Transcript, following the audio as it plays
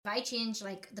If I change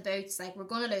like the boots, like we're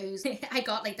gonna lose. I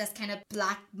got like this kind of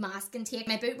black masking tape.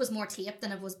 My boot was more tape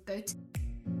than it was boot.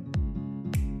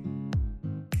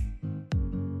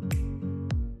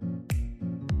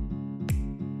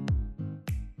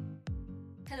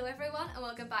 Hello everyone and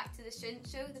welcome back to The Student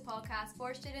Show, the podcast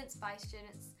for students by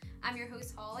students. I'm your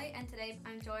host Holly, and today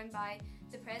I'm joined by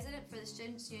the President for the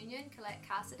Students' Union, Colette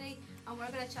Cassidy, and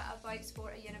we're going to chat about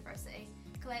sport at university.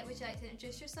 Colette, would you like to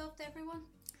introduce yourself to everyone?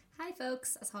 Hi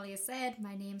folks, as Holly has said,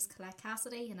 my name's Colette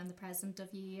Cassidy and I'm the President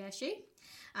of UUSU.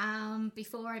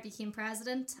 Before I became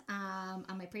President, and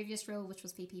my previous role, which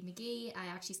was VP McGee, I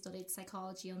actually studied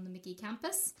psychology on the McGee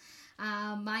campus.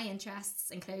 My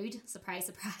interests include, surprise,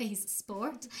 surprise,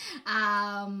 sport,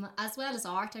 as well as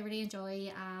art. I really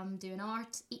enjoy doing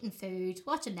art, eating food,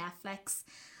 watching Netflix,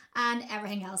 and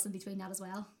everything else in between that as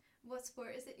well. What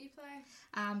sport is it you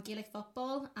play? Gaelic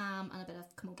football and a bit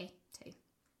of camogie too.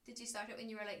 Did you start it when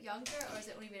you were like younger, or is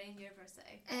it only really in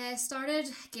university? Started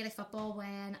Gaelic football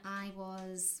when I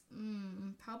was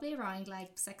probably around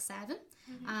like 6, 7,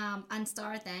 and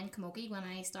started then camogie when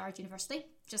I started university.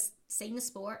 Just seeing the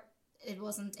sport, it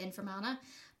wasn't in Fermanagh,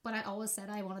 but I always said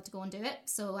I wanted to go and do it,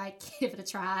 so I gave it a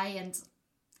try. And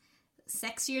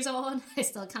 6 years on, I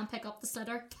still can't pick up the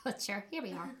sliotar, but sure, here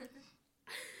we are.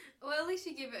 Well, at least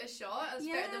you gave it a shot. It's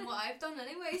better than what I've done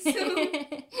anyway.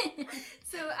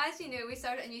 So as you know, we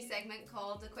started a new segment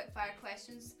called the Quickfire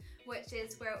Questions, which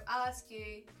is where I'll ask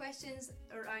you questions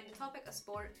around the topic of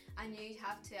sport, and you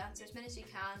have to answer as many as you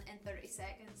can in 30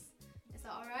 seconds. Is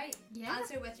that alright? Yeah.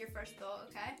 Answer with your first thought,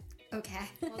 okay? Okay.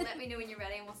 Well, let me know when you're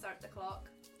ready and we'll start the clock.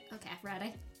 Okay,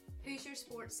 ready. Who's your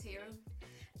sports hero?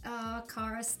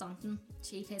 Cara Staunton.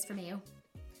 She plays for Mayo.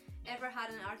 Ever had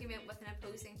an argument with an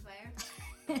opposing player?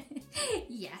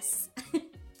 Yes.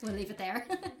 We'll leave it there.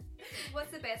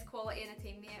 What's the best quality in a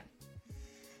teammate?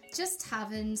 Just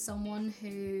having someone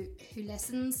who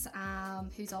listens,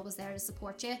 who's always there to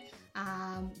support you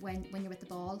when you're with the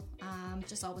ball,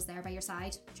 just always there by your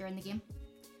side during the game.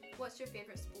 What's your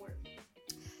favourite sport?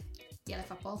 Gaelic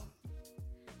football.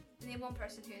 Name one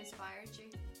person who inspired you.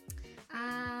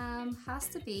 Has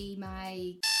to be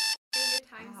my... Your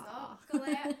time's up,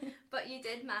 Colette. But you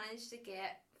did manage to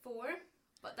get 4,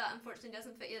 but that unfortunately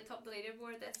doesn't put you at the top of the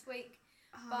leaderboard this week.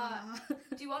 But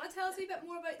do you want to tell us a bit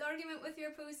more about the argument with your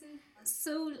opposing?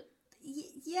 So,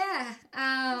 yeah.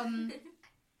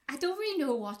 I don't really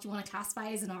know what you want to classify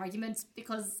as an argument,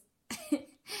 because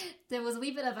there was a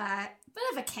wee bit of a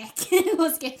kick it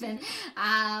was given.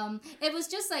 It was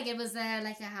just like, it was I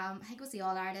think it was the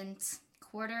All-Ireland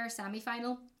quarter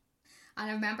semi-final. And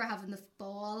I remember having the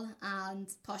ball and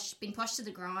being pushed to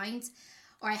the ground.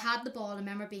 Or I had the ball, I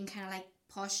remember being kind of like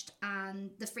pushed,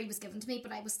 and the free was given to me,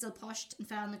 but I was still pushed and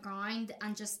fell on the ground,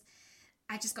 and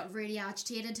I just got really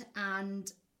agitated,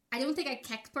 and I don't think I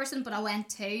kicked the person, but I went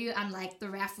to, and like the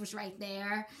ref was right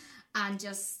there, and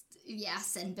just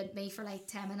sin bit me for like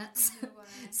 10 minutes. Oh, wow.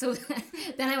 So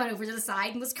then I went over to the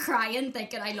side and was crying,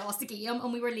 thinking I lost the game,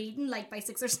 and we were leading like by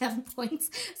 6 or 7 points.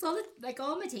 So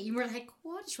all my team were like,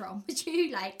 "What's wrong with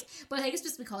you?" Like, but I think it's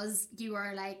just because you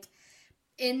are like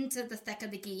into the thick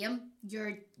of the game.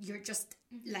 You're just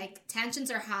like,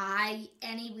 tensions are high.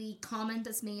 Any wee comment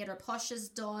that's made or push is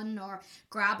done or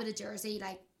grab at a jersey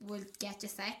like will get you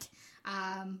thick.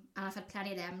 And I've had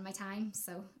plenty of them in my time,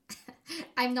 so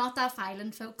I'm not that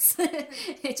violent, folks.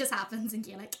 It just happens in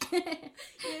Gaelic. Yeah,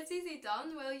 it's easy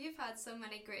done. Well, you've had so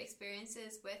many great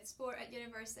experiences with sport at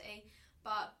university,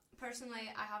 but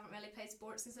personally I haven't really played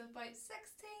sports since I was about 16,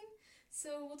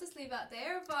 so we'll just leave that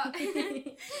there. But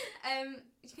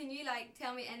can you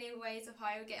tell me any ways of how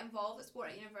I would get involved with sport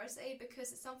at university,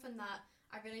 because it's something that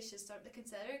I really should start to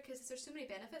consider, because there's so many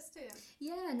benefits to it.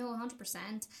 Yeah, no,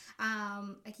 100%.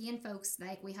 Again, folks,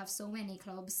 like, we have so many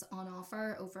clubs on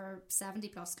offer, over 70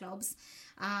 plus clubs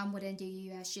within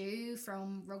UUSU,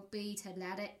 from rugby to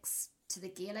athletics to the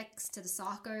Gaelics to the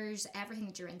soccers, everything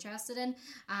that you're interested in.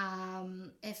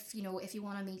 If you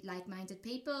want to meet like-minded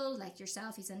people like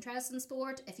yourself who's interested in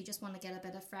sport, if you just want to get a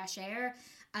bit of fresh air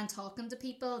and talking to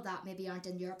people that maybe aren't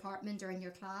in your apartment or in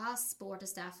your class, sport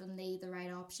is definitely the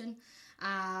right option.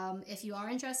 If you are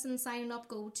interested in signing up,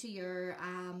 go to your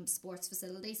sports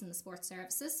facilities and the sports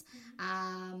services.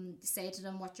 Say to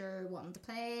them what you're wanting to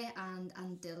play,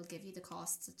 and they'll give you the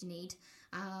costs that you need.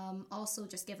 Also,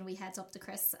 just giving a wee heads up to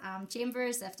Chris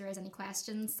Chambers, if there is any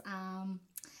questions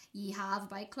you have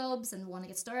about clubs and want to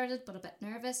get started but a bit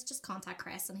nervous, just contact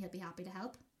Chris and he'll be happy to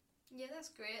help. Yeah, that's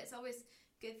great. It's always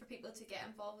good for people to get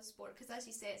involved with sport, because as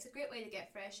you say, it's a great way to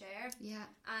get fresh air. Yeah.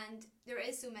 And there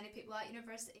is so many people at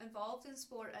university involved in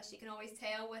sport, as you can always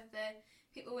tell with the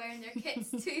people wearing their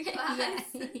kits to class.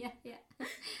 Yeah.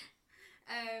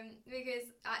 Because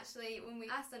actually, when we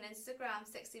asked on Instagram,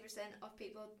 60% of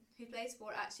people who play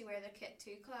sport actually wear their kit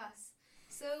to class.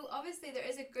 So obviously there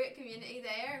is a great community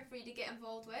there for you to get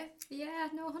involved with. Yeah,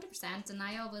 no, 100%. And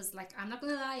I always, like, I'm not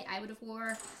gonna lie, I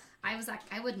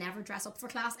would never dress up for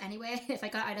class anyway. If I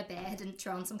got out of bed and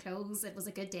threw on some clothes, it was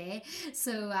a good day.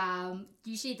 So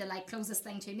usually the like closest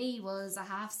thing to me was a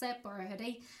half zip or a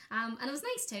hoodie, and it was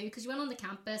nice too because you went on the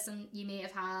campus and you may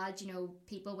have had, you know,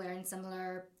 people wearing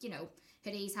similar, you know,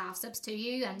 hoodies, half zips to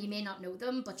you, and you may not know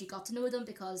them, but you got to know them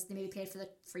because they maybe played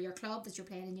for your club that you're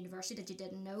playing in university that you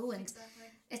didn't know. And exactly.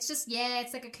 It's just, yeah,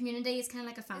 it's like a community. It's kind of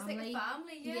like a family. It's like a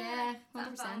family, yeah. Yeah,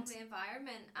 100%. That family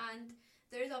environment. And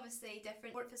there's obviously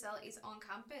different sport facilities on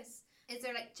campus. Is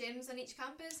there like gyms on each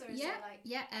campus, or is there like...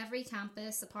 Yeah, every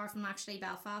campus apart from actually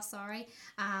Belfast,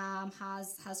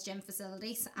 has gym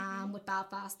facilities. With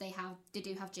Belfast they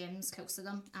do have gyms close to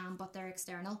them, but they're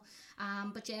external.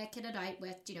 But yeah, kitted out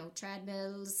with, you know,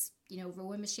 treadmills, you know,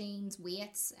 rowing machines,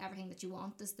 weights, everything that you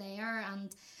want is there.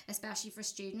 And especially for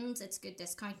students, it's good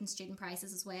discount and student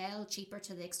prices as well, cheaper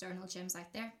to the external gyms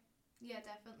out there. Yeah,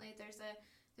 definitely. There's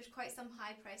quite some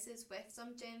high prices with some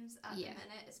gyms at the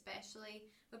minute, especially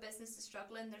with businesses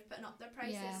struggling. They're putting up their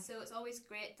prices, so it's always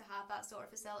great to have that sort of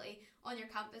facility on your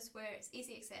campus where it's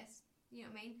easy access. You know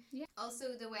what I mean? Yeah.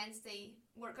 Also, the Wednesday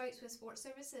workouts with sports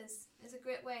services is a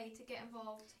great way to get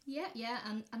involved. Yeah,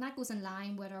 and that goes in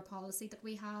line with our policy that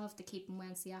we have to keep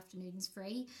Wednesday afternoons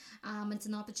free. It's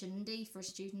an opportunity for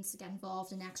students to get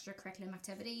involved in extracurriculum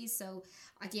activities. So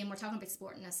again, we're talking about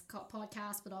sport in this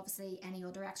podcast, but obviously any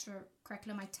other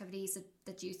extracurriculum activities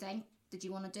that you think that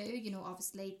you want to do, you know,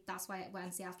 obviously that's why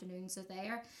Wednesday afternoons are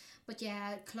there. But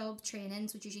yeah, club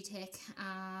trainings would usually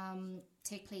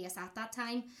take place at that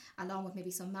time, along with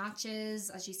maybe some matches,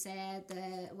 as you said,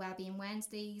 the Wellbeing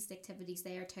Wednesdays, the activities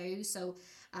there too. So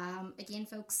again,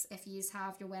 folks, if you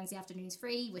have your Wednesday afternoons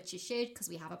free, which you should because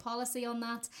we have a policy on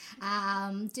that,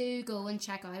 do go and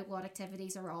check out what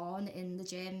activities are on in the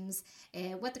gyms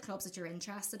with the clubs that you're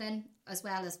interested in, as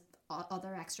well as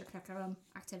other extracurriculum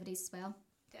activities as well.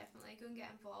 Definitely go and get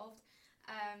involved.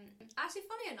 Actually,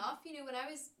 funny enough, you know, when I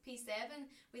was P7,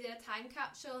 we did a time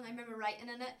capsule, and I remember writing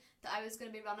in it that I was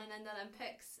going to be running in the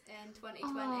Olympics in 2020.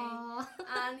 Aww.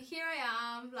 And here I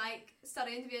am, like,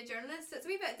 studying to be a journalist. So it's a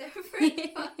wee bit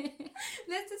different. But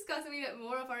let's discuss a wee bit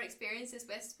more of our experiences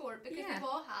with sport, because we've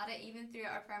all had it, even through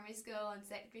our primary school and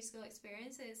secondary school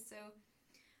experiences. So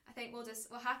I think we'll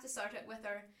have to start it with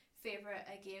our favourite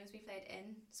games we played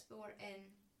in sport, in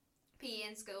PE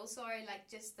in school. Sorry, like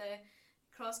just the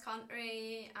cross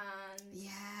country and the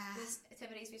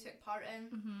activities we took part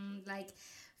in. Like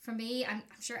for me, I'm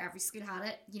sure every school had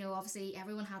it. You know, obviously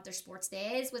everyone had their sports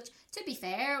days, which, to be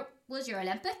fair, was your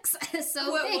Olympics.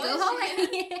 So there you go,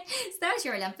 Holly. So there's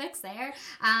your Olympics there.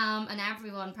 And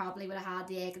everyone probably would have had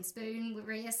the egg and spoon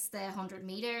race, the 100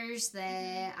 meters,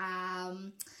 the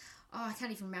I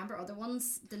can't even remember other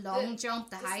ones. The long jump,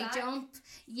 the high sack. jump.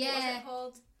 Yeah. What was it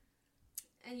called?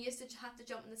 And you used to have to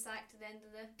jump in the sack to the end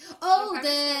of the... Oh,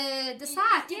 the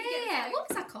sack. Yeah. What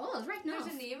was that called? Right now.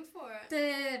 There's a name for it.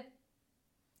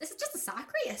 Is it just a sack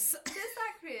race? Is it a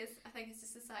sack race? I think it's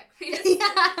just a sack race.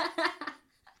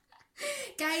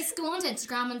 Guys, go on to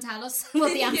Instagram and tell us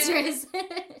what the answer is.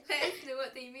 Let us know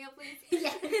what the email, please.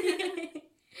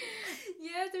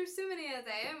 Yeah, there's so many of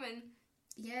them. And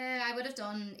yeah, I would have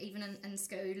done even in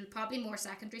school, probably more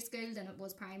secondary school than it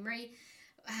was primary.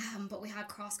 But we had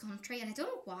cross country, and I don't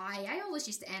know why I always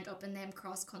used to end up in them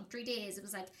cross country days. It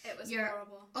was like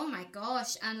horrible. Oh my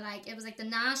gosh. And like it was like the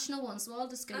national one, so all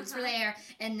the schools were there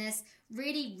in this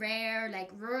really rare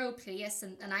like rural place,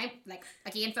 and I, like,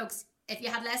 again folks, if you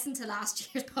had listened to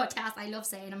last year's podcast, I love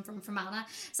saying I'm from Fermanagh.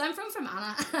 So I'm from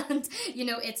Fermanagh, and you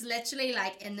know, it's literally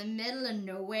like in the middle of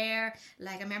nowhere.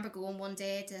 Like I remember going one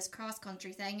day to this cross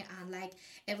country thing, and like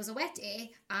it was a wet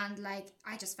day, and like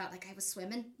I just felt like I was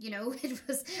swimming, you know. It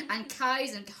was, and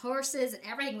cows and horses and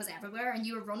everything was everywhere, and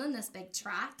you were running this big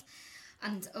track.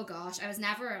 And oh gosh, I was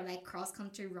never a like cross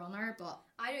country runner, but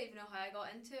I don't even know how I got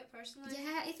into it personally.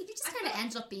 Yeah, I think you just kind of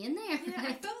ended up being there. Yeah,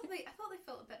 I thought they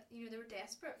felt a bit, you know, they were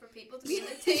desperate for people to be in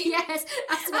the team. Yes,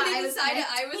 that's what I decided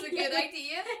I was a good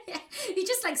idea. Yeah, he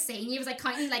just like saying, he was like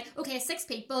counting like, okay, 6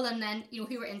 people, and then, you know,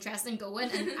 who were interested in going,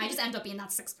 and I just ended up being that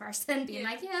 6th person, being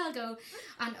like, yeah, I'll go.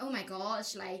 And oh my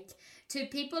gosh, like to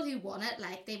people who won it,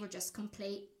 like they were just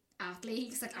complete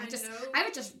athletes. Like I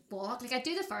would just walk, like I'd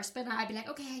do the first bit and I'd be like,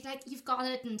 okay, like you've got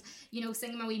it, and you know,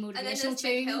 singing my wee motivational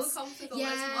tunes, and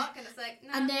it's like,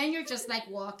 nah. And then you're just like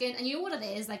walking, and you know what it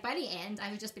is, like by the end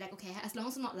I would just be like, okay, as long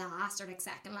as I'm not last or like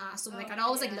second last, so like I'd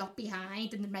always like look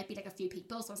behind, and there might be like a few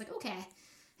people, so I was like, okay,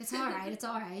 It's alright, it's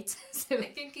alright. So,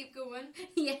 It can keep going.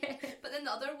 yeah. But then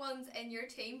the other ones in your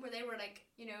team where they were like,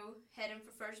 you know, heading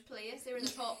for first place, they were in the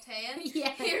top 10. Yeah.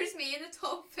 Here's me in the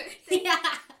top 50. Yeah.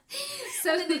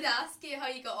 So, And then they'd ask you how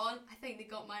you got on. I think they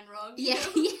got mine wrong. you yeah,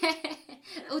 know? yeah.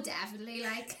 Oh, definitely.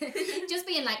 Like, just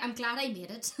being like, I'm glad I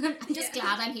made it. I'm just Yeah.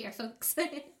 glad I'm here, folks.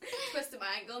 Twisted my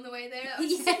ankle on the way there. That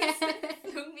was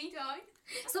Yeah. slowed me down.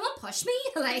 Someone pushed me.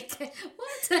 Like,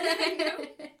 what? I know.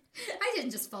 I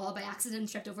didn't just fall by accident and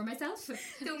tripped over myself.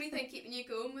 The only thing keeping you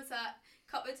going was that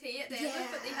cup of tea at the end of it,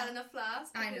 but they had enough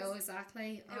flasks. I know, because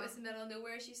exactly. It was the middle of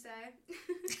nowhere, as you say.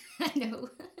 I know.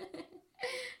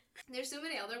 There's so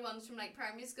many other ones from like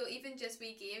primary school, even just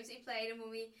wee games we played, and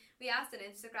when we asked on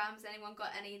Instagram has anyone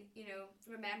got any, you know,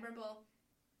 memorable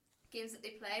games that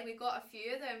they play, we got a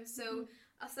few of them. So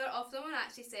I thought of someone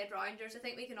actually said Rounders. I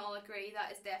think we can all agree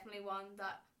that is definitely one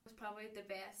that was probably the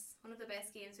best, one of the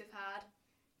best games we've had.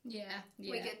 Yeah,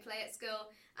 yeah. We could play at school.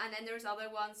 And then there's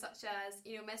other ones such as,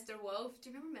 you know, Mr. Wolf.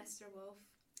 Do you remember Mr. Wolf?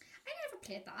 I never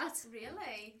played that.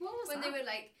 Really? What was When that? they were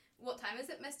like, what time is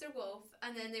it, Mr. Wolf?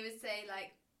 And then they would say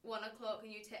like 1 o'clock,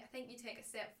 and I think you take a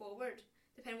step forward,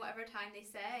 depending whatever time they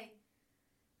say.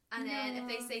 And then if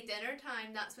they No. say dinner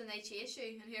time, that's when they chase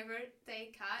you, and whoever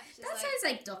they catch is That like, sounds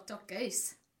like Duck Duck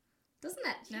Goose, doesn't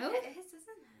it? No? Yeah, it is,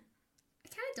 isn't it?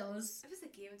 It kind of does. It was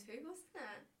a game too, wasn't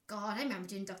it? God, I remember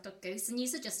doing Duck Duck Goose, and you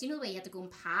used to just, you know the way you had to go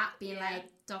and pat, being Yeah. like,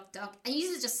 Duck Duck, and you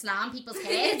used to just slam people's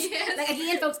heads. Yes. Like,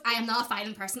 again, folks, I am not a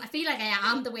violent person. I feel like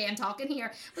I am the way I'm talking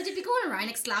here, but you'd be going around,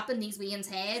 like, slapping these weans'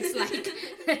 heads, like,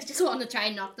 I just want to try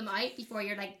and knock them out before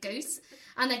you're, like, Goose,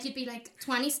 and, like, you'd be, like,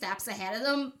 20 steps ahead of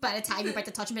them by the time you're about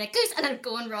to touch them, be like, Goose, and then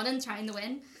go and running, trying to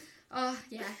win. Oh,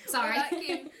 yeah, sorry.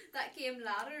 Or that game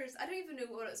Ladders. I don't even know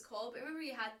what it's called, but remember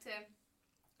you had to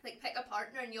like pick a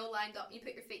partner and you all lined up and you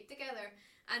put your feet together,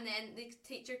 and then the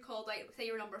teacher called out, say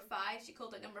you were number 5, she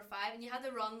called out number 5, and you had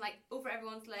to run like over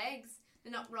everyone's legs,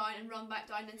 then up round and run back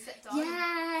down and sit down.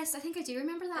 Yes, I think I do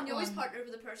remember that And you one. always partnered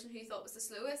with the person who you thought was the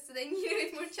slowest, so then you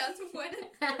had more chance of winning.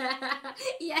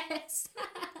 Yes.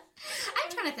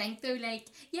 I'm trying to think though, like,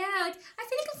 yeah, like, I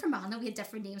feel like in Fermanagh we had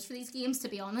different names for these games, to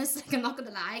be honest. Like, I'm not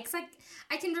gonna lie, because like,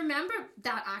 I can remember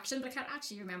that action, but I can't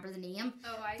actually remember the name.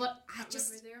 Oh, But I can't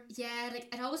just, remember yeah,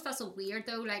 like, it always felt so weird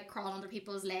though, like, crawling under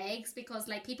people's legs, because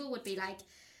like, people would be like,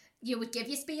 you would give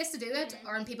you space to do it, Mhm.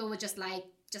 or and people would just like,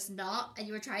 just not, and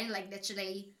you were trying to like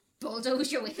literally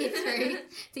bulldoze your way through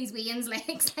these weans'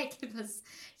 legs. Like, it was,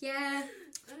 yeah,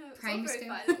 I know, it's primary all very school.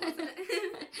 violent, wasn't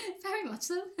it? Very much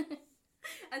so.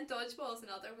 And dodgeball's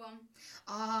another one.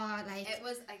 Oh, like, It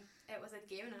was a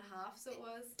game and a half, so it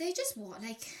was. they just want,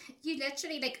 like, you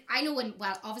literally, like, I know when,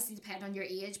 well, obviously depending on your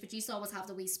age, but you used to always have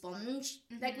the wee sponge,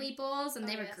 like, Mhm. wee balls, and Oh,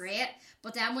 they were yes. great,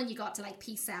 but then when you got to, like,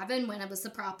 P7, when it was the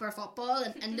proper football,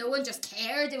 and no one just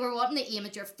cared, they were wanting to aim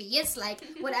at your face, like,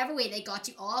 whatever way they got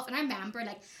you off, and I remember,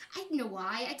 like, I don't know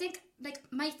why, I think, like,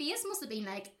 my face must have been,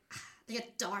 like a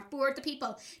dartboard to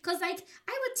people, because, like,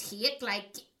 I would take,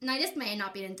 like, now this may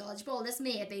not be in dodgeball, this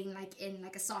may have been, like, in,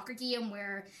 like, a soccer game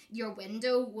where your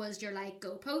window was your, like,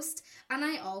 goalpost, and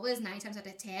I always, 9 times out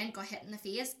of 10, got hit in the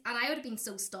face, and I would have been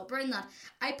so stubborn that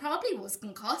I probably was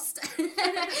concussed,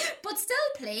 but still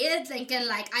played, thinking,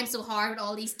 like, I'm so hard with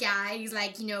all these guys,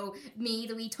 like, you know, me,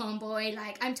 the wee tomboy,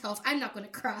 like, I'm tough, I'm not gonna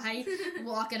cry,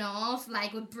 walking off,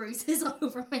 like, with bruises all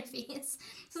over my face,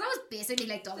 so that was basically,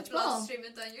 like, The blood dodgeball.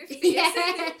 streaming down your face.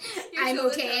 Yeah, Your I'm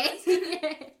shoulder okay.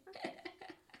 pads.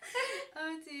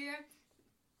 Oh dear.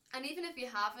 And even if you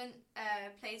haven't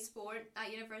played sport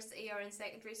at university or in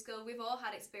secondary school, we've all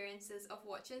had experiences of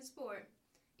watching sport,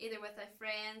 either with our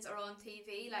friends or on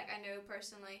TV. Like, I know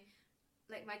personally,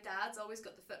 like, my dad's always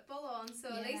got the football on, so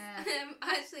at least Yeah.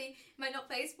 actually might not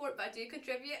play sport, but I do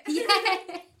contribute. Yeah,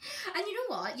 and you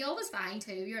know what? You always find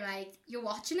too. You're like, you're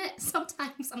watching it.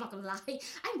 Sometimes, I'm not gonna lie,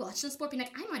 I'm watching the sport, being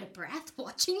like, I'm out of breath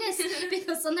watching this,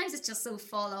 because sometimes it's just so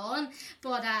full on.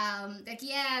 But like,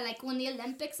 yeah, like when the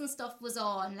Olympics and stuff was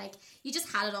on, like, you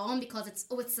just had it on because it's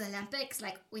the Olympics.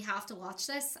 Like, we have to watch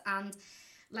this, and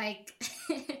like,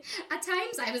 at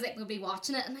times I was like, we'll be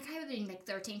watching it, and like, I would be like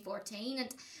 13, 14,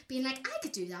 and being like, I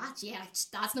could do that, yeah, like,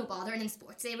 that's no bother. And in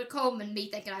sports they would come, and me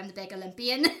thinking I'm the big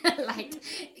Olympian, like,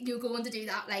 you going to do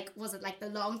that, like, was it like the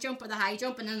long jump or the high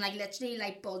jump, and then like literally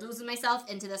like bulldozing myself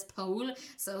into this pole.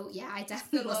 So yeah, I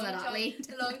definitely wasn't an athlete.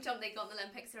 The long jump they got in the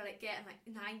Olympics, they're like getting like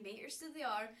 9 metres to the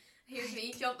hour. Here's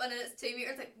me jumping and it's 2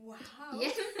 metres, like, wow. Yeah,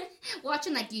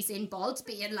 watching like Usain Bolt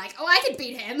being like, oh, I could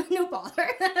beat him, no bother.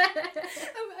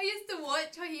 I used to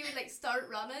watch how he would like start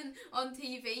running on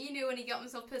TV, you know, when he got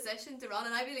himself positioned to run,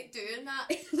 and I'd be like doing that.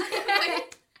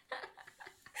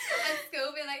 At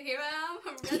school, being like, here I am,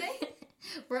 I'm ready.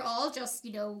 We're all just,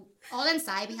 all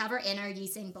inside. We have our inner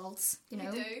Usain Bolts, We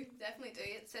do, definitely do.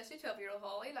 Especially 12-year-old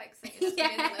Holly, like thinking of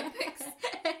doing the Olympics.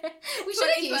 We should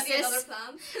have used this. Other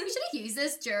plans. We should have used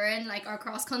this during like our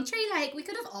cross country. Like we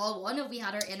could have all won if we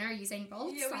had our inner Usain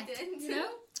Bolts. Yeah, like, we did.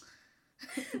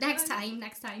 next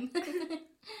time.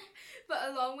 But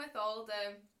along with all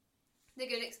the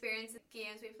good experience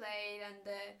games we played and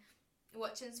the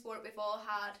watching sport, we've all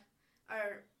had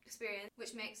our experience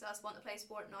which makes us want to play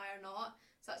sport now or not,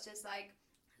 such as like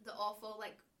the awful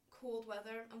like cold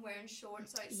weather and wearing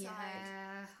shorts outside.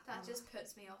 Yeah. That just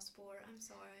puts me off sport. I'm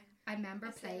sorry. I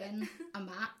remember playing a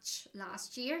match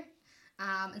last year.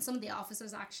 And some of the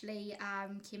officers actually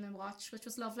came and watched, which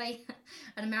was lovely.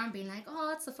 And I remember being like,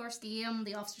 oh, it's the first game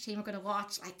the officer team are going to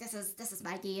watch. Like, this is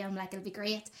my game. Like, it'll be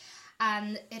great.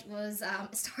 And it was,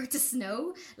 it started to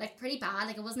snow, like, pretty bad.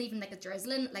 Like, it wasn't even, like, a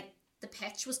drizzling. Like, the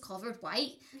pitch was covered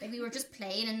white. Like, we were just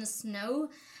playing in the snow.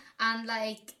 And,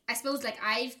 like, I suppose, like,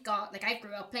 I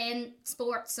grew up playing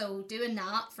sports, so doing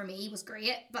that for me was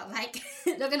great. But, like,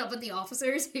 looking up at the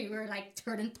officers who were, like,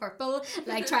 turning purple,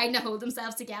 like, trying to hold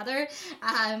themselves together,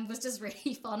 was just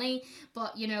really funny.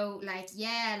 But,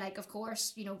 of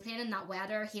course, playing in that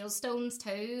weather, hailstones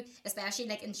too, especially,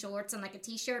 like, in shorts and, like, a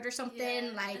t-shirt or something.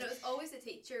 Yeah. Like, and it was always the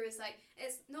teacher was like,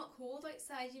 it's not cold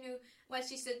outside, while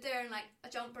she stood there in, like, a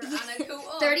jumper and a coat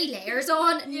on. 30 layers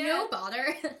on, Yeah. no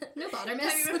bother. No bother,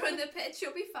 miss. Time you were on the pitch,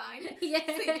 you'll be fine. Yeah.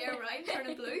 Clean air right,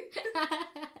 turning blue.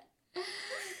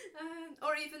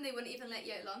 Or even they wouldn't even let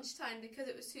you at lunchtime because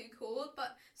it was too cold.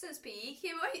 But since PE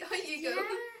came out you go. Yeah.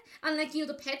 And like,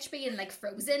 the pitch being like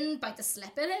frozen, about to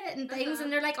slip in it and things,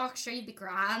 and they're like, oh, sure, you'd be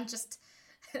grand, just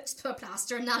put a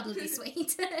plaster and that'll be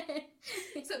sweet. So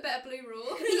a bit of blue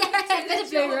roll. Yeah, a bit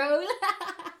of blue roll.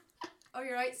 Or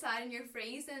you're outside and you're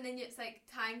freezing, and then it's like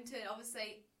time to,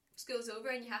 obviously, school's over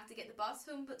and you have to get the bus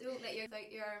home, but they won't let you without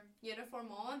your uniform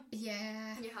on.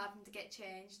 Yeah. And you're having to get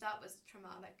changed. That was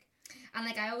traumatic. And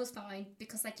like, I always found,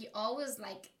 because like, you always,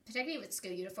 like, particularly with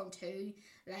school uniform too,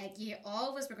 like, you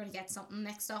always were going to get something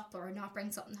mixed up or not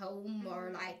bring something home,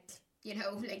 or like,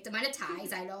 like the amount of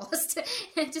ties I lost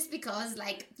just because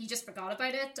like you just forgot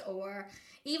about it. Or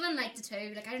even like the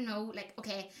two, like, I don't know, like,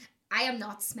 okay, I am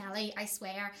not smelly, I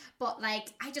swear, but like,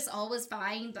 I just always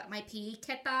find that my PE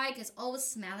kit bag is always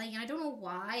smelly, and I don't know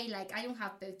why. Like, I don't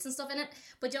have boots and stuff in it,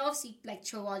 but you obviously like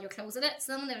throw all your clothes in it,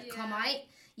 so then when they would come out,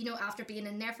 after being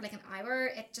in there for like an hour,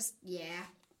 it just,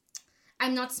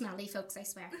 I'm not smelly, folks, I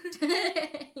swear.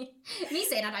 Me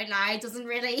saying that out loud doesn't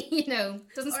really,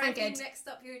 doesn't sound good. Or if you mixed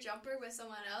up your jumper with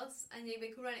someone else and you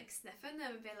would go around sniffing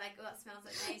them and be like, oh, that smells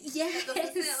like nice. Yes. That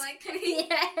doesn't smell like me.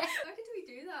 Yeah. How could we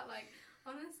do that? Like,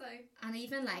 honestly. And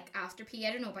even like after PE,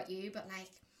 I don't know about you, but like,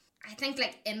 I think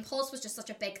like impulse was just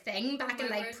such a big thing back in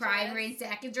like primary and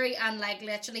secondary, and like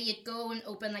literally you'd go and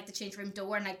open like the change room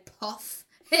door and like puff.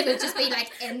 It would just be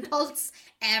like impulse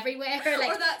everywhere.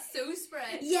 Like, or that so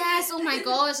spread. Yes, oh my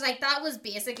gosh, like that was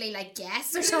basically like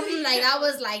Guess or something. Like that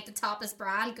was like the toppest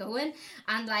brand going.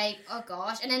 And like, oh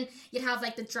gosh. And then you'd have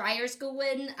like the dryers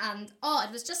going, and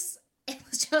it was just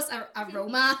a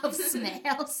aroma of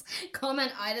smells coming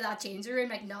out of that changing room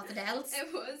like nothing else.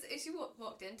 It was. If you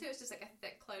walked into it, was just like a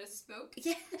thick cloud of smoke.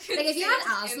 Yeah. Like if you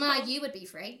had asthma, you would be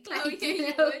freaked. Like,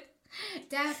 you would.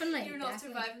 Definitely. You're not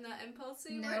surviving that impulse.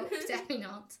 No, definitely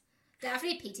not.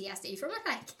 Definitely PTSD from it.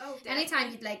 Like, definitely.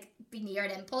 Anytime you'd like be near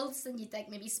an impulse and you'd like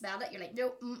maybe smell it, you're like,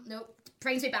 nope, nope.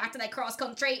 Brings me back to like cross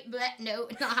country. No,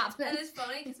 not happening. And it's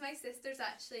funny because my sister's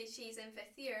actually, she's in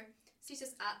 5th year. She's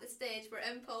just at the stage where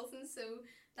impulsing so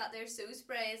that their so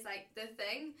spray is like the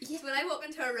thing. Yeah. So when I walk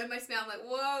into her room, I smell, I'm like,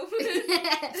 whoa.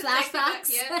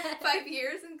 Flashbacks. 5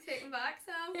 years and taking back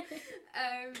some.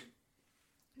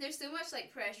 There's so much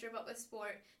like pressure but with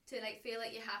sport to like feel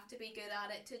like you have to be good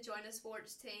at it to join a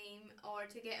sports team or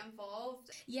to get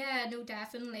involved. Yeah, no,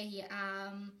 definitely.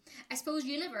 I suppose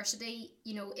university,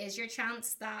 is your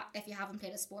chance that if you haven't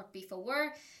played a sport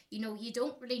before, you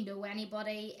don't really know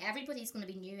anybody. Everybody's going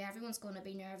to be new. Everyone's going to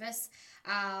be nervous.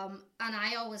 And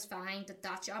I always find that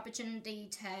that's your opportunity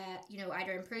to,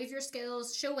 either improve your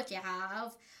skills, show what you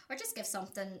have, or just give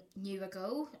something new a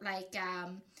go. Like,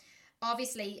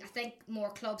 obviously, I think more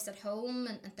clubs at home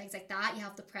and things like that, you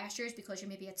have the pressures because you're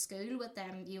maybe at school with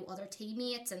them, other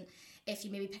teammates, and if you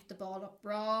maybe picked the ball up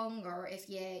wrong, or if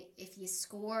you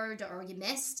scored or you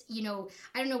missed, I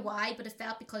don't know why, but it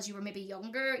felt because you were maybe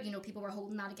younger, people were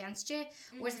holding that against you.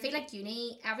 Whereas I feel like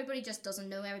uni, everybody just doesn't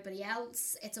know everybody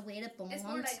else. It's a way to bond. It's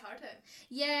more lighthearted.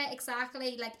 Yeah,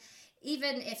 exactly. Like,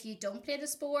 even if you don't play the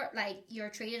sport, like, you're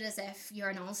treated as if you're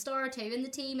an all-star too in the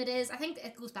team. I think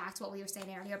it goes back to what we were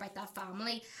saying earlier about that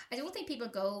family. I don't think people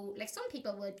go, like, some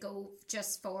people would go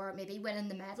just for maybe winning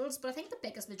the medals, but I think the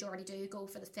biggest majority do go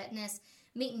for the fitness,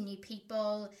 meeting new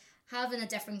people, having a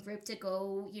different group to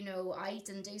go, you know, out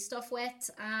and do stuff with.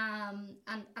 And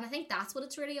I think that's what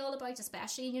it's really all about,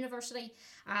 especially in university.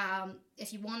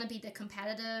 If you want to be the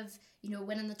competitive, you know,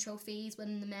 winning the trophies,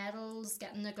 winning the medals,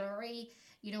 getting the glory,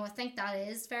 you know, I think that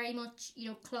is very much, you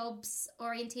know, clubs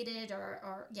orientated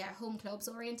or home clubs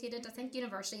orientated. I think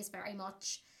university is very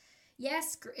much,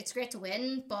 yes, it's great to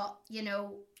win, but, you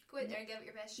know, go out there and give it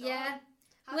your best shot. Yeah.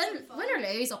 Win or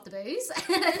lose, up the booze.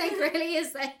 I think really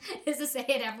is the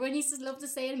saying everyone used to love to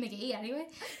say in McGee anyway.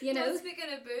 You know. Well, speaking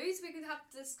of booze, we could have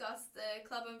to discuss the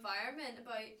club environment,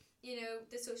 about, you know,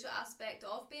 the social aspect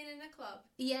of being in a club.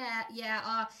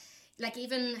 Yeah. Like,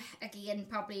 even again,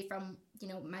 probably from, you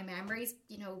know, my memories,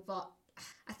 you know, but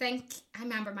I think I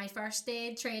remember my first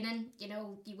day training, you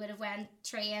know, you would have went,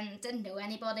 trained, didn't know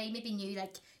anybody, maybe knew,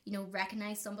 like, you know,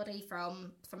 recognised somebody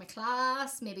from a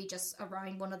class, maybe just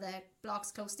around one of the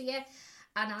blocks close to you.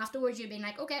 And afterwards you'd be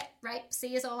like, okay, right,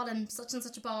 see us all in such and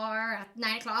such a bar at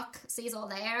 9 o'clock, see us all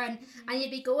there. And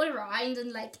you'd be going around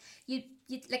and, like, you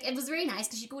like, it was really nice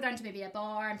because you'd go down to maybe a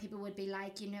bar and people would be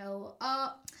like, you know,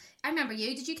 oh, I remember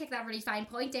you, did you kick that really fine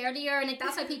point earlier? And, like,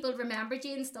 that's how people remembered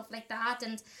you and stuff like that.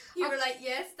 And you were like,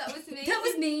 yes, that was me. That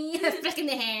was me, flicking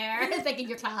the hair, thinking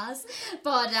your class.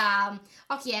 But,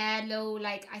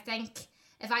 like, I think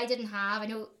if I didn't have, I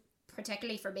know,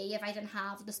 particularly for me, if I didn't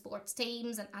have the sports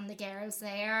teams and the girls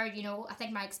there, you know, I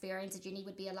think my experience at uni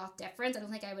would be a lot different. I don't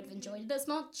think I would have enjoyed it as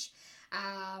much.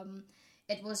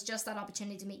 It was just that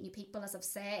opportunity to meet new people, as I've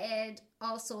said.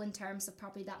 Also, in terms of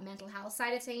probably that mental health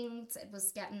side of things, it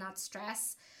was getting that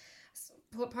stress,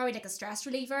 probably like a stress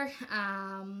reliever.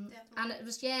 And it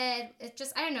was, it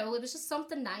just, I don't know, it was just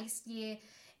something nice.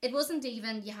 It wasn't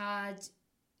even,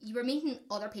 you were meeting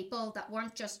other people that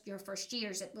weren't just your first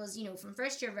years. It was, you know, from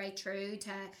first year right through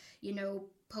to, you know,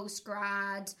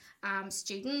 post-grad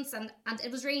students. And it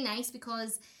was really nice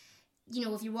because, you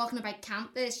know, if you're walking about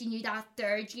campus, you knew that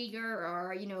third year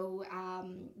or, you know,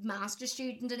 master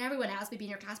student, and everyone else would be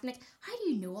in your class being like, how do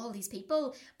you know all these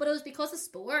people? But it was because of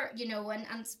sport, you know, and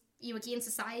you know, again,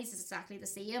 society is exactly the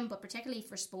same, but particularly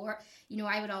for sport, you know,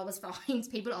 I would always find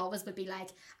people always would be like,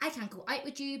 I can't go out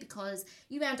with you because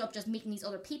you end up just meeting these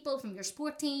other people from your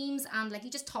sport teams and, like, you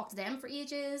just talk to them for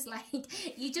ages. Like,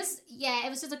 you just, it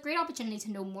was just a great opportunity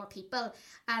to know more people.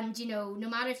 And, you know, no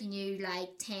matter if you knew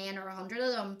like 10 or 100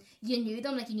 of them, you knew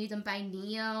them, like, you knew them by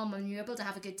name, and you were able to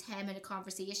have a good 10-minute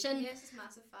conversation. Yes, it's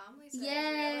massive family. So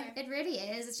it really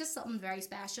is. It's just something very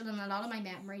special, and a lot of my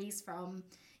memories from,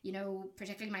 you know,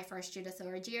 particularly my first year to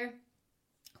third year,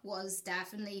 was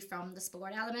definitely from the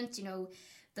sport element. You know,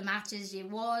 the matches you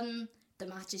won, the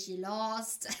matches you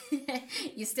lost.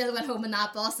 You still went home in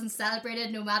that bus and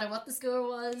celebrated no matter what the score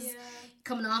was. Yeah.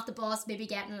 Coming off the bus, maybe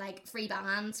getting, like, free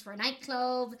bands for a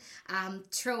nightclub,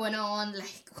 throwing on,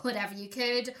 like, whatever you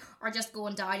could, or just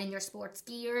going down in your sports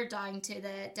gear down to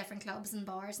the different clubs and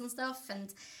bars and stuff.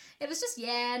 And it was just,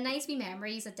 nice wee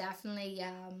memories. It definitely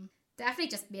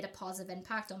just made a positive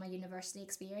impact on my university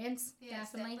experience. Yeah,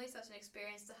 it's definitely such an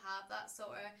experience to have that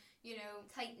sort of, you know,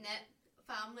 tight-knit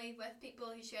family with people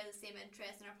who share the same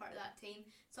interests and are part of that team.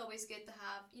 It's always good to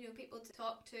have, you know, people to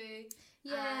talk to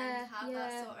and have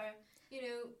that sort of, you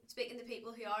know, speaking to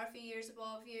people who are a few years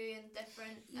above you and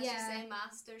different, as you say,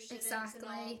 master students. Exactly.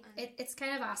 And all. And it's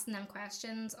kind of asking them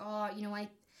questions. Oh, you know, I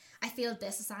failed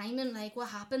this assignment, like, what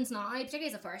happens now? Particularly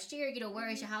as a first year, you know,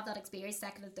 whereas you have that experience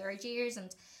second and third years,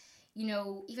 and, you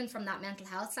know, even from that mental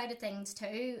health side of things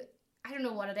too, I don't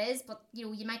know what it is, but, you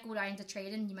know, you might go down to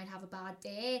training, you might have a bad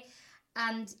day,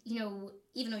 and, you know,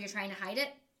 even though you're trying to hide it,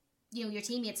 you know, your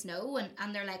teammates know,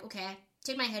 and they're like, okay,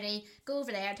 take my hoodie, go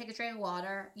over there, take a drink of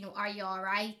water, you know, are you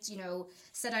alright, you know,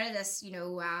 sit out of this, you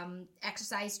know,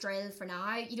 exercise drill for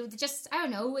now, you know, they just, I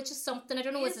don't know, it's just something, I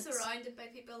don't know. Being surrounded by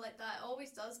people like that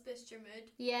always does boost your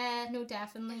mood. Yeah, no,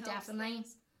 definitely.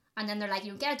 Things. And then they're like,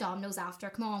 you know, get a Domino's after,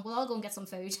 come on, we'll all go and get some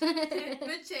food.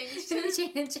 Mood change. Mood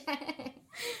change.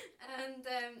 And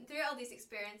through all these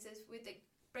experiences, it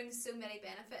brings so many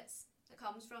benefits that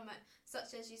comes from it,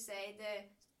 such as you say,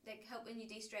 like helping you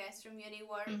de-stress from uni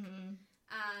work. Mm-hmm.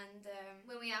 And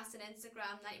when we asked on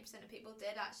Instagram, 90% of people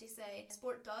did actually say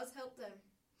sport does help them,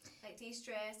 like,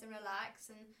 de-stress and relax,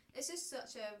 and it's just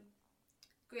such a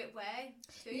great way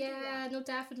to do that. No,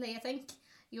 definitely. I think,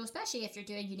 you know, especially if you're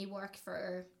doing uni work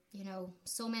for, you know,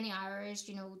 so many hours,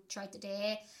 you know, throughout the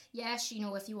day. Yes, you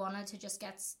know, if you wanted to just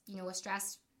get, you know, a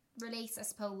stress release, I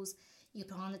suppose you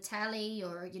put on the telly,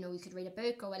 or you know, you could read a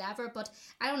book or whatever. But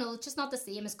I don't know, it's just not the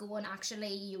same as going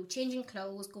actually, you know, changing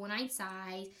clothes, going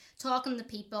outside, talking to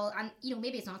people, and you know,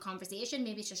 maybe it's not a conversation,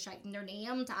 maybe it's just shouting their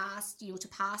name to ask, you know, to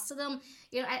pass to them.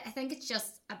 You know, I think it's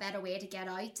just a better way to get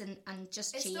out and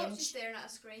just it's change. It's not just staring at a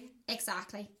screen.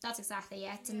 Exactly, that's exactly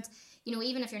it. Yeah. And you know,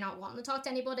 even if you're not wanting to talk to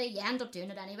anybody, you end up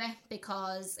doing it anyway,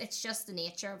 because it's just the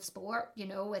nature of sport. You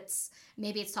know, it's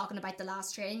maybe it's talking about the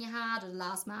last training you had or the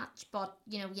last match, but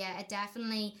you know, yeah, it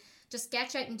definitely just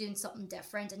gets you out and doing something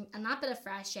different, and that bit of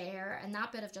fresh air and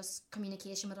that bit of just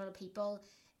communication with other people,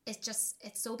 it's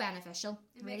so beneficial.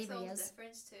 It really, makes all really the is.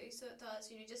 difference too. So it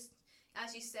does. You know, just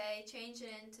as you say, changing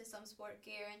into some sport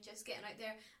gear and just getting out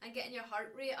there and getting your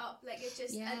heart rate up, like it's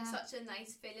just it's such a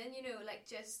nice feeling, you know, like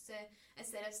just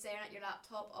instead of staring at your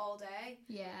laptop all day.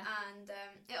 Yeah. And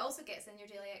it also gets in your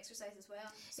daily exercise as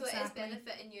well, so it is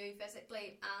benefiting you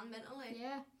physically and mentally.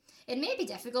 Yeah. It may be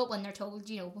difficult when they're told,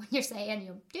 you know, when you're saying, you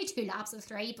know, do 2 laps of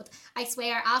 3, but I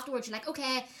swear afterwards you're like,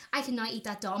 okay, I can now eat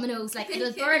that Domino's, like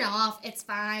it'll burn off, it's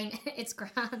fine, it's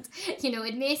grand. You know,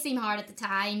 it may seem hard at the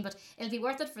time, but it'll be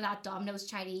worth it for that Domino's,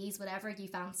 Chinese, whatever you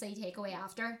fancy, takeaway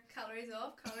after. Calories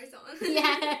off, calories on.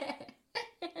 Yeah.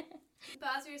 But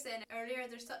as we were saying earlier,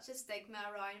 there's such a stigma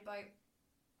around about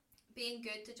being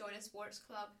good to join a sports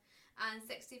club, and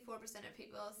 64% of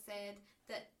people said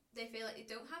that they feel like they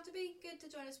don't have to be good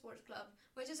to join a sports club,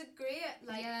 which is a great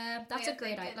that's a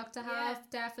great outlook to have,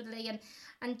 definitely. And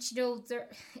you know,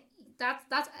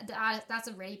 that's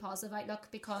a really positive outlook,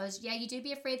 because you do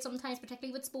be afraid sometimes,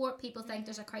 particularly with sport. People think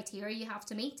there's a criteria you have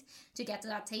to meet to get to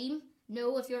that team.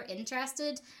 No, if you're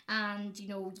interested and you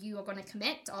know you are going to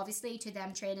commit obviously to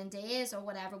them training days or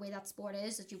whatever way that sport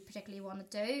is that you particularly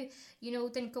want to do, you know,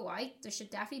 then go out. There should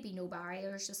definitely be no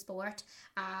barriers to sport.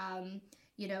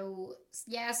 You know,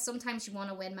 yes, sometimes you want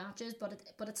to win matches, but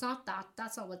it's not that.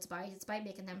 That's not what it's about. It's about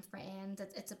making them friends.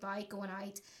 It's about going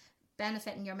out,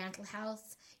 benefiting your mental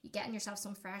health, you getting yourself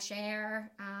some fresh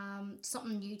air,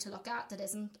 something new to look at that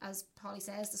isn't, as Polly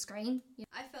says, the screen. You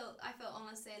know? I felt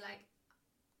honestly like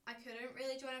I couldn't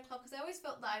really join a club, because I always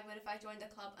felt that I would, if I joined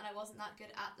a club and I wasn't that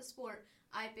good at the sport,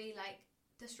 I'd be like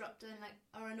disrupting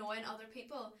or annoying other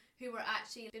people who were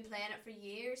actually been playing it for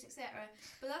years, etc.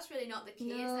 But that's really not the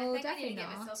case. No, I think I need to definitely get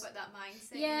not. myself out that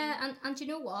mindset. Yeah, and you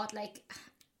know what, like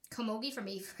camogie for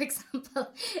me, for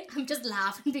example, I'm just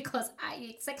laughing because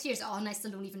 6 years on, I still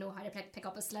don't even know how to pick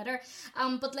up a sliotar.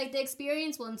 But like the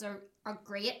experienced ones are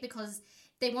great, because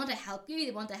they want to help you.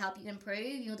 They want to help you improve.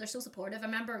 You know, they're so supportive. I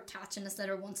remember catching a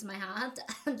sliotar once in my hand,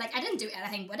 and like I didn't do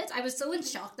anything with it. I was so in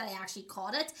shock that I actually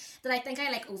caught it that I think I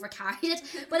like overcarried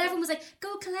it. But everyone was like,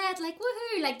 "Go, Colette!" Like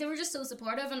woohoo! Like they were just so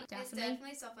supportive, and it's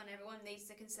definitely something everyone needs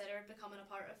to consider becoming a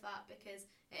part of that, because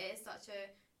it is such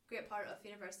a great part of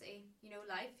university. You know,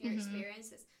 life, your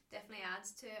experiences definitely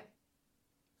adds to it.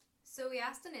 So we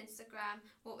asked on Instagram,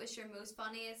 what was your most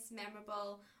funniest,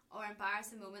 memorable or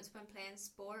embarrassing moments when playing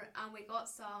sport, and we got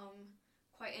some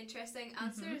quite interesting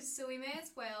answers, so we may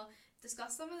as well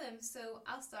discuss some of them. So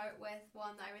I'll start with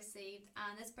one that I received,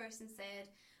 and this person said,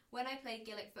 when I played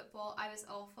Gaelic football, I was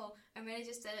awful and really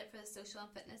just did it for the social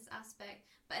and fitness aspect,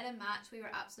 but in a match we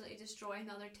were absolutely destroying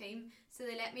the other team, so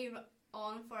they let me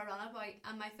on for a runabout,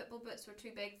 and my football boots were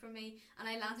too big for me, and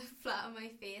I landed flat on my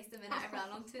face the minute I ran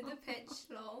onto the pitch.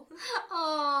 Lol.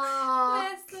 Aww.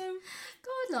 Bless them.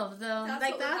 God love them. That's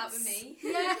like what would happen to me.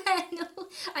 Yeah, no.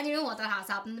 And you know what, that has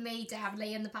happened to me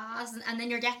definitely in the past, and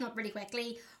then you're getting up really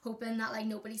quickly, hoping that like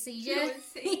nobody sees you. Nobody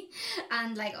see.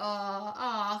 And like,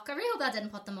 I really hope that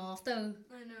didn't put them off though.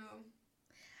 I know.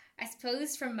 I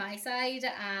suppose from my side,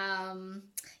 I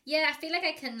feel like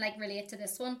I can like relate to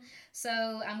this one. So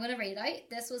I'm going to read it out.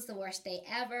 This was the worst day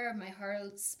ever. My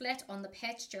hurl split on the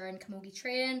pitch during camogie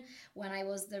training when I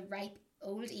was the ripe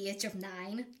old age of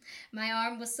 9. My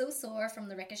arm was so sore from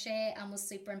the ricochet and was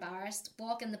super embarrassed.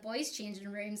 Walking the boys' changing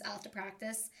rooms after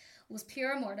practice, was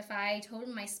pure mortified,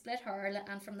 holding my split hurl,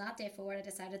 and from that day forward I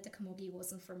decided the camogie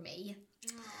wasn't for me.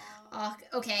 Oh,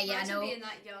 okay, yeah, Imagine no. being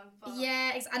that young. But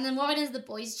Yeah, and then walking into the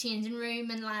boys' changing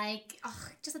room and like,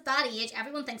 just at that age,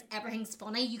 everyone thinks everything's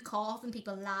funny. You cough and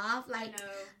people laugh. Like, I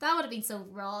know. that would have been so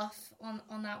rough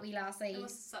on that wee lassie. It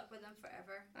must have stuck with them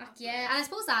forever. Yeah, and I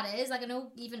suppose that is, like I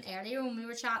know even earlier when we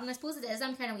were chatting, I suppose it is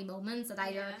them kind of wee moments that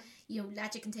either, you know,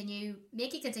 let you continue,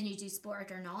 make you continue to do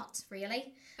sport or not,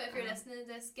 really. But if you're listening to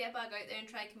this, get back out there and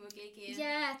try camogie again.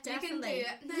 Yeah, definitely. You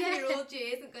can do it. 9-year-old you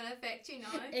isn't going to affect you now.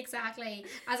 Exactly.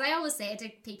 As I always say to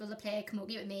people that play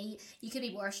camogie with me, you could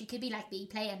be worse, you could be like me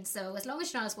playing, so as long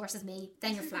as you're not as worse as me,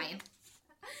 then you're flying.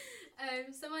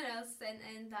 Someone else sent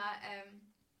in that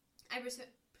I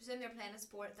presume they're playing a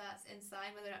sport that's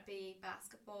inside, whether it be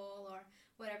basketball or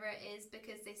whatever it is,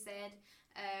 because they said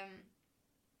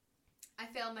I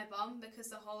fell on my bum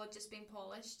because the hull had just been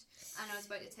polished and I was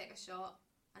about to take a shot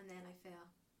and then I fell.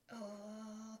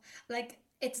 Oh, like,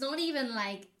 it's not even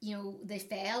like, you know, they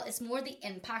fell, it's more the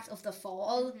impact of the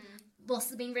fall must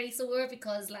have been really sore,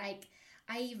 because like,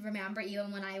 I remember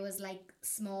even when I was like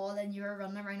small and you were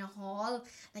running around a hall,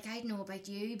 like, I don't know about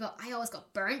you, but I always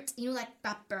got burnt, you know, like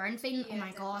that burn feeling, Yeah, oh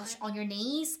my definitely. gosh, on your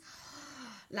knees.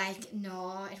 Like,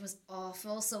 no, it was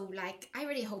awful. So like, I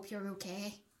really hope you're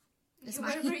okay.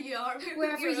 Wherever you are,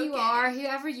 Wherever you're you okay. are,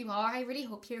 whoever you are, I really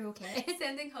hope you're okay.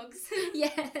 Sending hugs.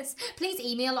 Yes, please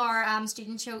email our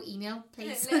student show email,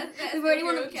 please. Let us we know really if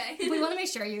want you're to. okay. We want to make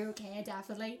sure you're okay,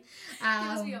 definitely. Give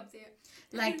us the update.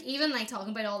 Like, even like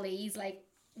talking about all these, like,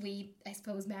 I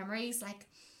suppose, memories. Like,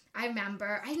 I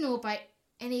remember, I don't know about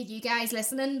any of you guys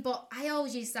listening, but I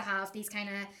always used to have these kind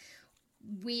of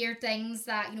weird things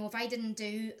that, you know, if I didn't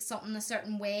do something a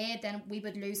certain way, then we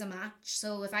would lose a match.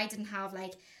 So if I didn't have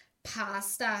like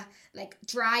pasta, like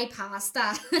dry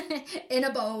pasta in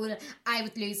a bowl, I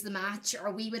would lose the match,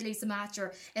 or we would lose the match.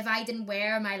 Or if I didn't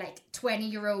wear my like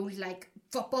 20-year-old like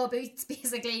football boots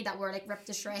basically that were like ripped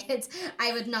to shreds,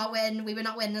 I would not win, we would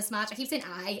not win this match. I keep saying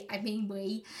I mean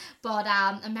we, but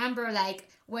I remember like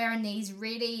wearing these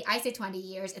really, I say 20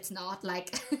 years, it's not,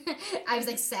 like I was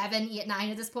like 7, 8, 9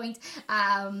 at this point,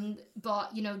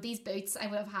 but you know, these boots I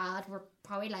would have had were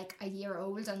probably like a year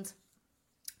old, and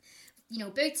you know,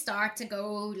 boots start to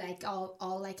go like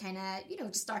all like kind of, you know,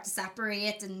 just start to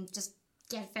separate and just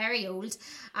get very old,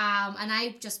 and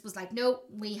I just was like, no,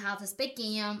 we have this big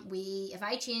game, if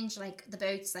I change like the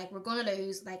boots, like we're gonna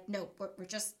lose, like no, we're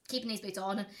just keeping these boots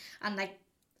on, and like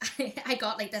I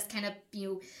got like this kind of, you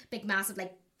know, big massive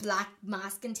like black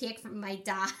masking tape from my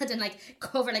dad, and like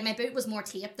cover, like my boot was more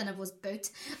tape than it was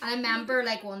boot. And I remember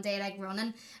like one day like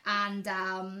running, and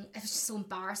it was just so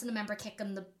embarrassing. I remember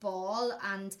kicking the ball,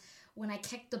 and when I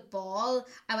kicked the ball,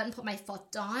 I went and put my foot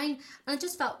down, and it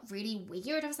just felt really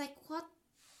weird. I was like,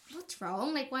 what's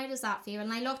wrong? Like, why does that feel?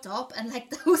 And I looked up, and like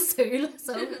the whole sole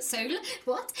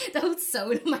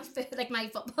of my foot, like my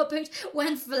football boot,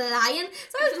 went flying.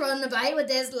 So I was running about with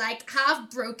this like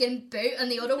half broken boot, and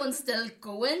the other one's still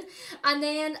going. And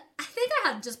then I think I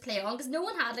had to just play on, because no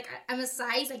one had, like, I'm a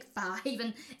size like 5,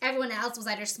 and everyone else was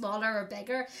either smaller or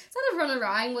bigger. So I had to run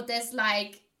around with this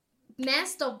like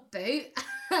messed up boot,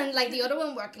 and like the other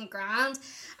one working grand,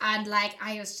 and like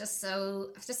I was just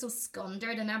so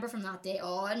skundered. I remember from that day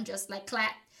on, just like,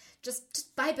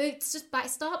 just buy boots,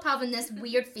 stop having this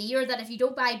weird fear that if you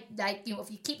don't buy, like, you know, if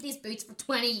you keep these boots for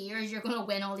 20 years, you're gonna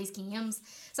win all these games.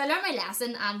 So I learned my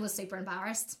lesson and was super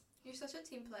embarrassed. You're such a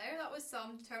team player. That was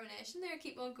some determination there.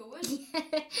 Keep on going.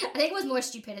 I think it was more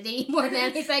stupidity more than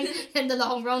anything in the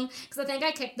long run, because I think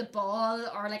I kicked the ball,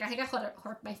 or like I think I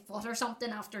hurt my foot or something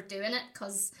after doing it,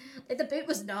 because like, the boot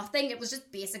was nothing. It was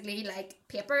just basically like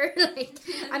paper. Like,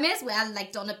 I may as well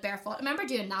like done it barefoot. I remember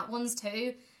doing that once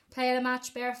too, playing a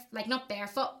match like not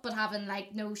barefoot, but having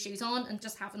like no shoes on and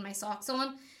just having my socks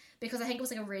on, because I think it was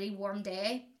like a really warm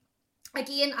day.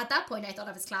 Again, at that point I thought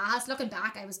I was class. Looking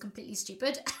back, I was completely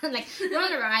stupid and like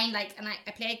running around, like, and I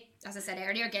played, as I said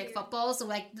earlier, gaelic football, so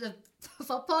like the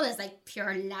football is like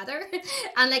pure leather,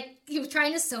 and like you were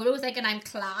trying to solo thinking I'm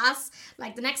class,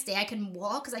 like the next day I couldn't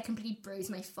walk because I completely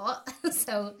bruised my foot.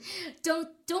 So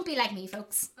don't be like me,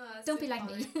 folks. Don't be like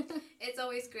me. It's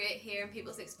always great hearing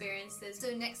people's experiences.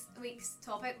 So next week's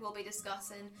topic we'll be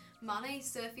discussing money.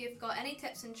 So if you've got any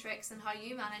tips and tricks on how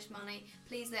you manage money,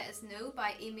 please let us know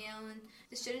by emailing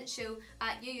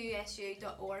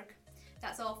thestudentshow@uusu.org.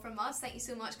 That's all from us. Thank you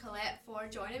so much, Colette, for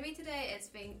joining me today. It's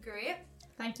been great.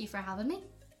 Thank you for having me.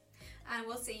 And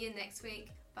we'll see you next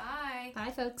week. Bye. Bye,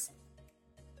 folks.